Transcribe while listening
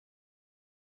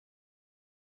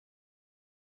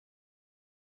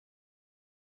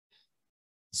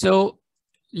So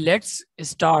let's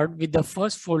start with the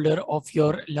first folder of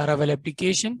your Laravel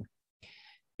application.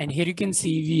 And here you can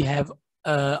see we have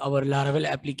our Laravel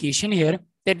application here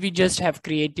that we just have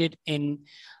created in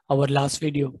our last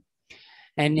video.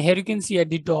 And here you can see at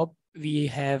the top, we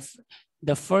have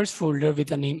the first folder with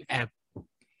the name app.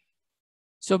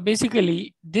 So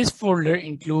basically this folder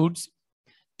includes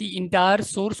the entire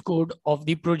source code of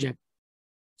the project.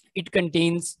 It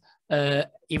contains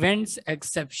events,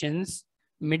 exceptions,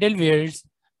 middlewares,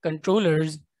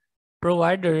 controllers,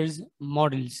 providers,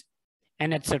 models,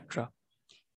 and etc.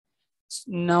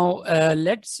 Now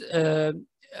let's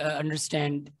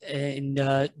understand in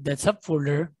the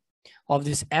subfolder of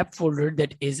this app folder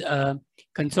that is a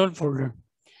console folder.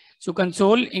 So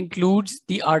console includes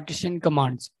the artisan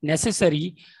commands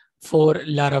necessary for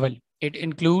Laravel. It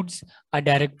includes a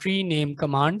directory name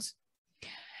commands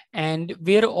and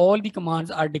where all the commands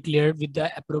are declared with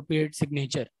the appropriate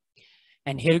signature.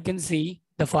 And here you can see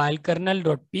the file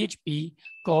kernel.php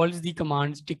calls the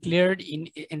commands declared in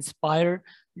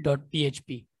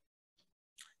inspire.php.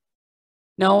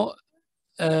 Now,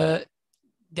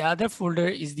 the other folder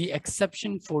is the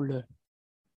exception folder.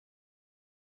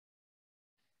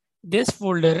 This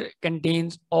folder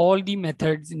contains all the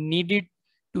methods needed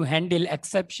to handle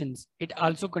exceptions. It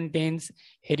also contains,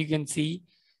 here you can see,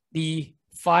 the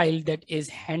file that is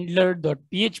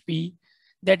handler.php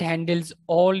that handles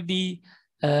all the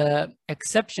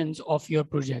exceptions of your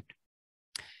project.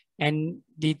 And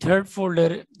the third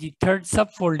folder, the third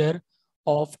subfolder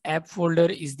of app folder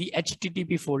is the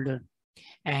HTTP folder.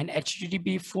 And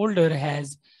HTTP folder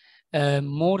has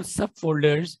more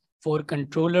subfolders for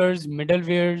controllers,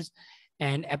 middlewares,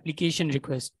 and application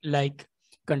requests. Like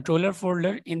controller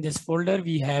folder, in this folder,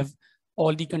 we have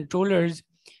all the controllers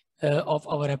of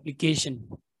our application.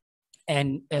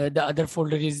 And the other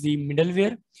folder is the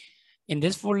middleware. In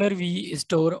this folder, we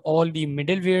store all the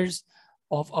middlewares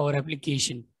of our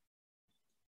application.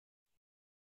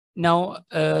 Now,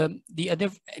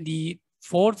 the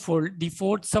fourth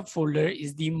subfolder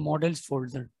is the models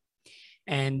folder.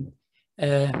 And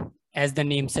as the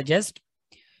name suggests,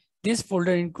 this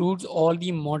folder includes all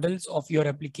the models of your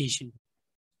application.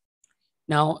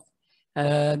 Now,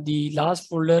 the last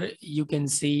folder you can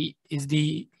see is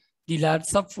the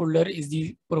last subfolder is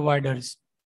the providers.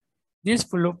 This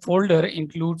folder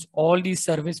includes all the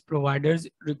service providers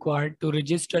required to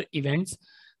register events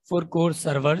for core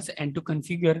servers and to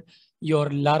configure your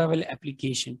Laravel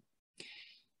application.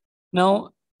 Now,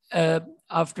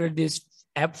 after this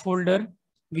app folder,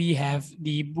 we have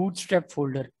the Bootstrap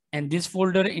folder, and this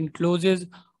folder encloses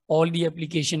all the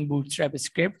application Bootstrap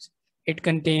scripts. It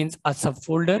contains a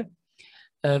subfolder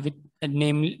with a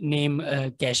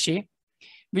name cache,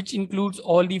 which includes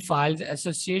all the files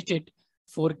associated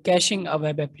for caching a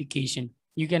web application.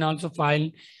 You can also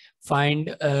find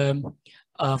a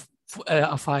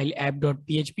file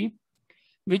app.php,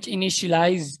 which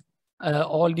initialize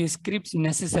all the scripts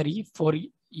necessary for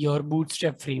your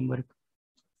Bootstrap framework.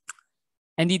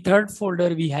 And the third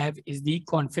folder we have is the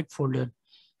config folder.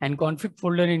 And config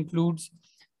folder includes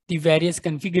the various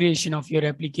configuration of your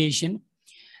application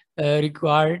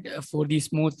required for the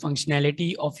smooth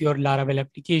functionality of your Laravel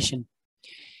application.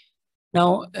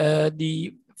 Now,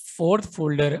 the fourth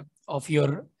folder of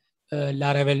your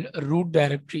Laravel root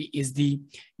directory is the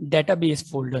database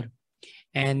folder.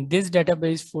 And this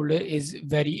database folder is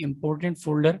very important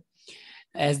folder.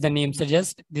 As the name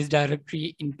suggests, this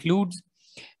directory includes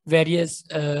various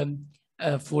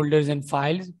folders and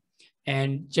files.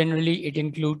 And generally, it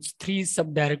includes 3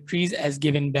 subdirectories as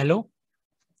given below.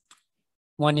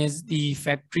 One is the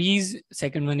factories,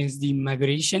 second one is the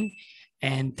migration,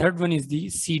 and third one is the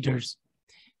seeders.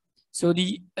 So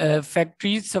the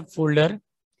factories subfolder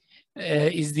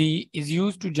is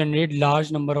used to generate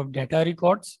large number of data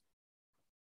records.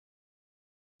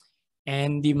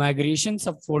 And the migration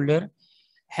subfolder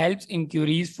helps in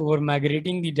queries for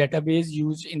migrating the database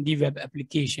used in the web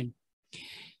application.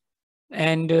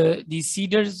 And the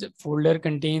seeders folder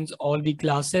contains all the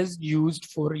classes used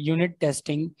for unit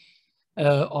testing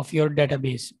of your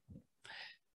database.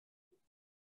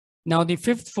 Now the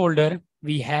fifth folder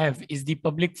we have is the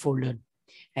public folder,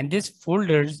 and this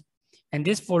folder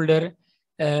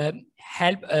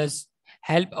help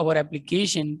our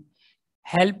application,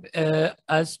 help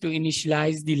us to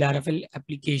initialize the Laravel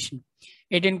application.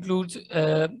 It includes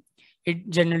it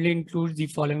generally includes the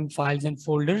following files and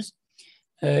folders: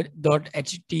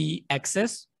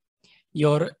 .htaccess,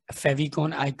 your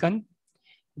favicon icon,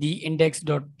 the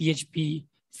index.php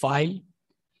file,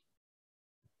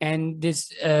 and this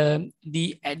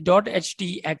the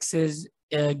 .htaccess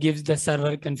gives the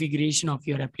server configuration of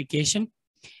your application,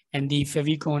 and the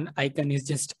favicon icon is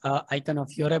just an icon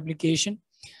of your application.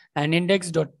 And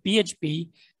index.php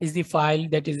is the file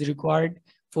that is required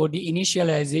for the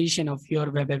initialization of your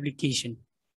web application.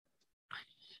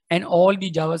 And all the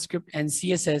JavaScript and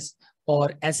CSS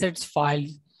or assets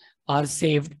files are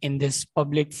saved in this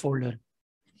public folder.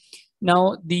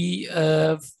 Now,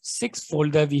 the sixth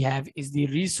folder we have is the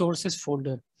resources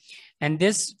folder. And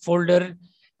this folder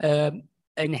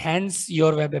enhance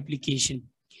your web application.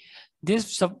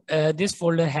 This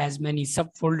folder has many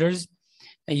subfolders.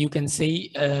 You can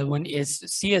say one is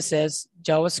CSS,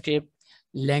 JavaScript,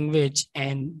 language,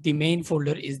 and the main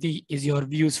folder is your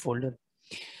views folder.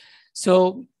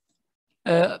 So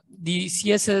the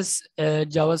CSS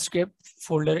JavaScript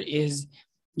folder is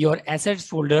your assets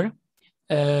folder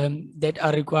that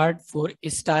are required for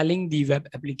styling the web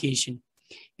application.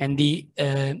 And the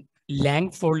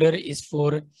lang folder is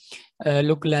for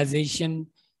localization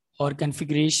or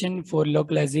configuration for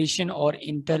localization or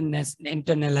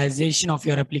internalization of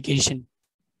your application.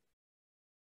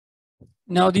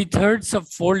 Now, the third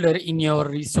subfolder in your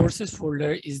resources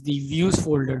folder is the views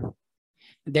folder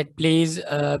that play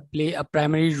a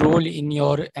primary role in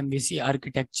your MVC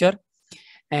architecture.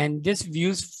 And this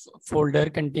views folder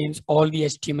contains all the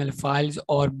HTML files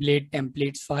or Blade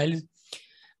templates files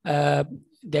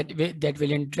that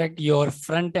will interact your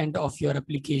front end of your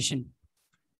application.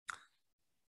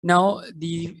 Now,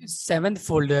 the seventh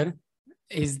folder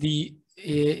is the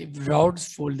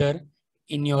routes folder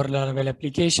in your Laravel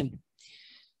application.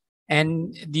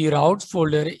 And the routes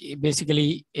folder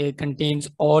basically contains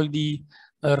all the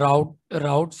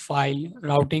routing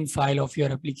file of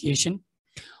your application.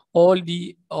 All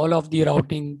of the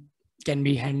routing can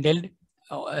be handled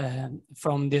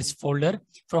from this folder,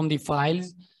 from the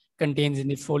files contains in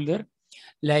the folder.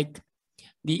 Like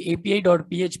the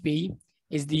API.php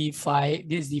is the file.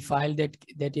 This is the file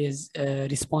that is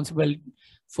responsible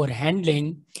for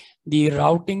handling the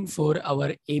routing for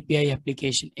our API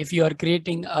application. If you are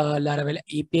creating a Laravel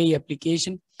API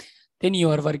application, then you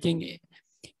are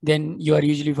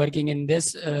usually working in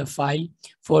this file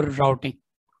for routing.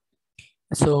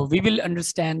 So we will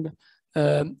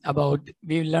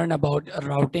learn about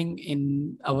routing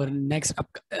in our next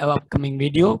upcoming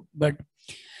video, but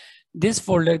this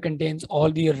folder contains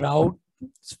all the route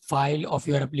file of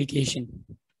your application.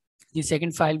 The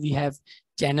second file we have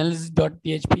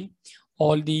channels.php.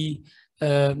 All the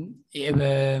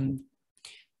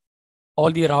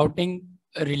routing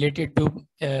related to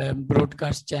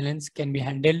broadcast channels can be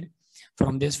handled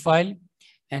from this file.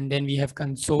 And then we have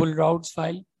console routes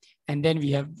file. And then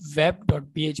we have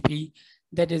web.php.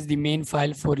 That is the main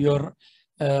file for your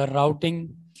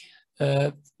routing,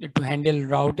 to handle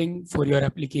routing for your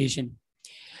application.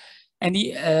 And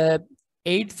the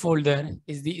eighth folder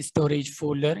is the storage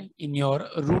folder in your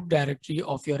root directory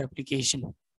of your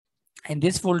application. And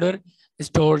this folder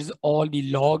stores all the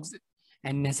logs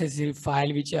and necessary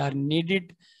files which are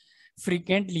needed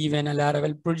frequently when a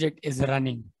Laravel project is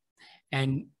running.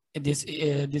 And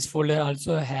this folder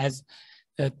also has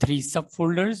 3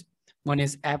 subfolders. One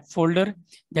is app folder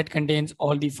that contains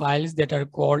all the files that are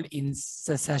called in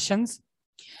sessions.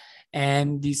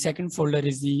 And the second folder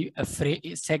is the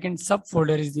second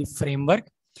subfolder is the framework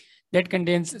that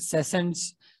contains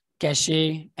sessions,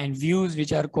 cache, and views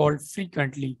which are called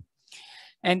frequently.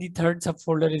 And the third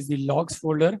subfolder is the logs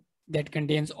folder that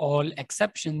contains all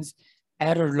exceptions,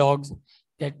 error logs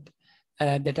that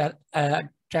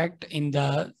are tracked in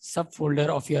the subfolder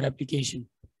of your application.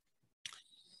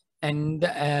 And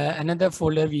another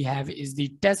folder we have is the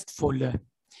test folder.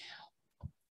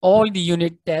 All the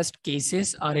unit test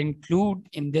cases are included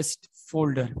in this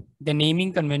folder. The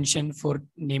naming convention for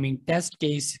naming test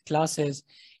case classes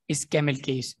is camel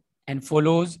case and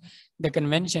follows the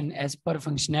convention as per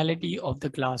functionality of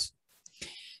the class.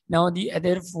 Now, the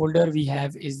other folder we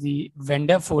have is the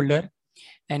vendor folder,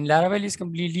 and Laravel is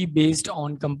completely based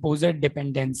on composer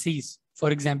dependencies. For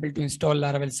example, to install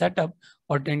Laravel setup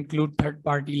or to include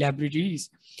third-party libraries,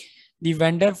 the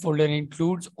vendor folder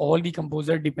includes all the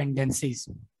composer dependencies.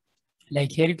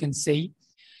 Like here you can say,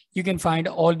 you can find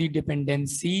all the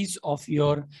dependencies of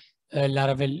your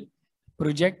Laravel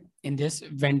project in this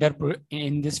vendor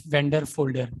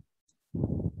folder.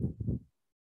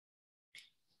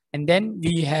 And then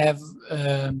we have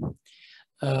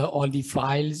all the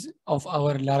files of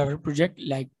our Laravel project,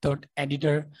 like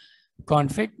 .editor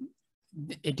config.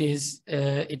 It is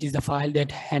the file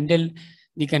that handle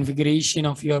the configuration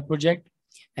of your project.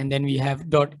 And then we have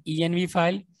 .env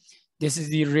file. This is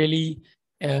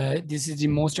the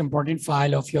most important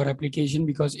file of your application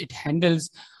because it handles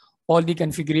all the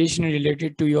configuration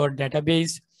related to your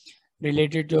database,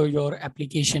 related to your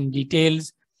application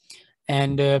details,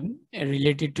 and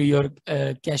related to your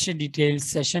cache details,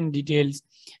 session details,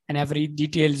 and every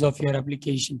details of your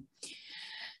application.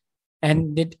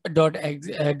 And that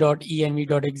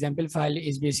 .env example file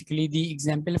is basically the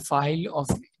example file of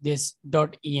this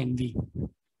 .env.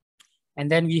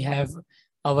 And then we have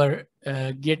our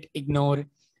git ignore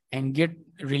and git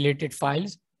related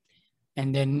files.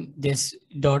 And then this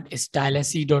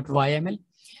 .stylacy.yml.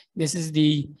 This is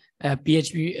the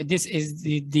PHP. This is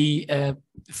the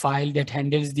file that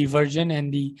handles the version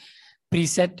and the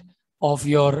preset of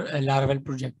your Laravel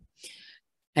project.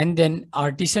 And then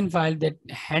artisan file that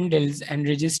handles and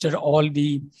register all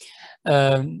the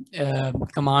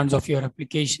commands of your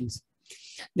applications.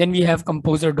 Then we have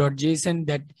composer.json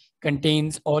that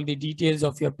contains all the details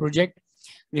of your project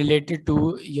related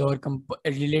to your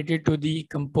the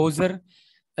composer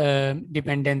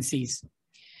dependencies.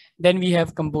 Then we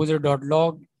have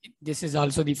composer.log. This is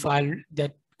also the file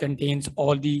that contains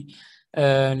all the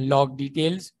log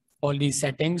details, all the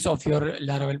settings of your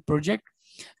Laravel project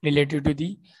related to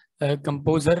the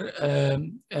composer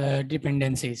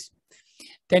dependencies.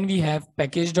 Then we have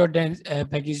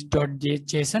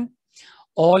package.json.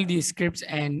 All the scripts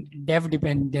and dev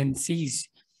dependencies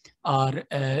are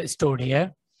stored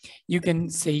here. You can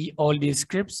see all the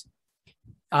scripts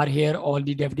are here, all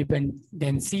the dev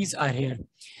dependencies are here.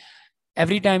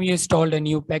 Every time you install a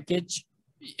new package,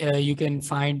 you can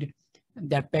find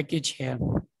that package here.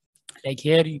 Like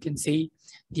here, you can see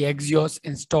the Axios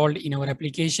installed in our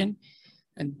application.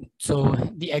 And so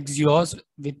the Axios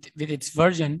with its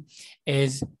version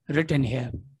is written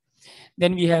here.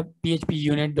 Then we have PHP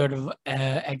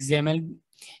unit.xml,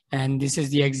 and this is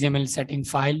the XML setting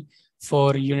file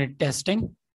for unit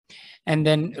testing. And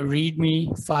then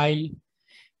README file,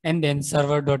 and then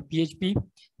server.php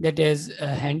that is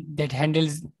that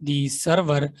handles the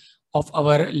server of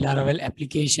our Laravel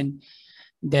application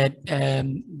that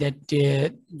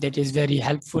that is very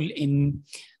helpful in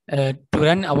to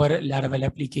run our Laravel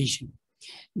application.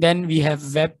 Then we have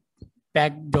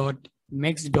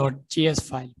webpack.mix.js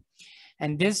file,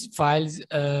 and this files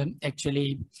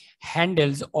actually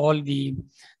handles all the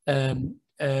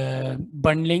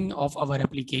bundling of our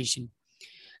application,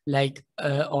 like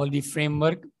all the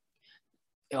framework,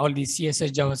 all the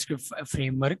CSS JavaScript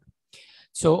framework.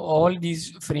 So all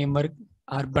these framework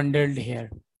are bundled here.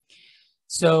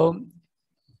 So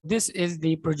this is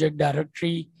the project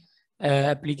directory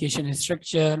application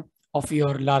structure of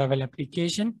your Laravel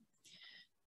application.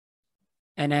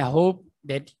 And I hope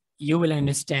that you will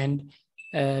understand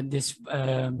this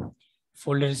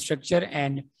folder structure,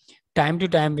 and time to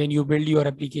time when you build your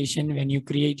application, when you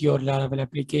create your Laravel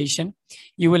application,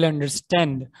 you will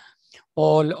understand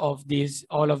all of the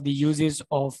uses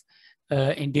of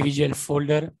individual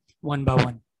folder one by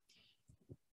one.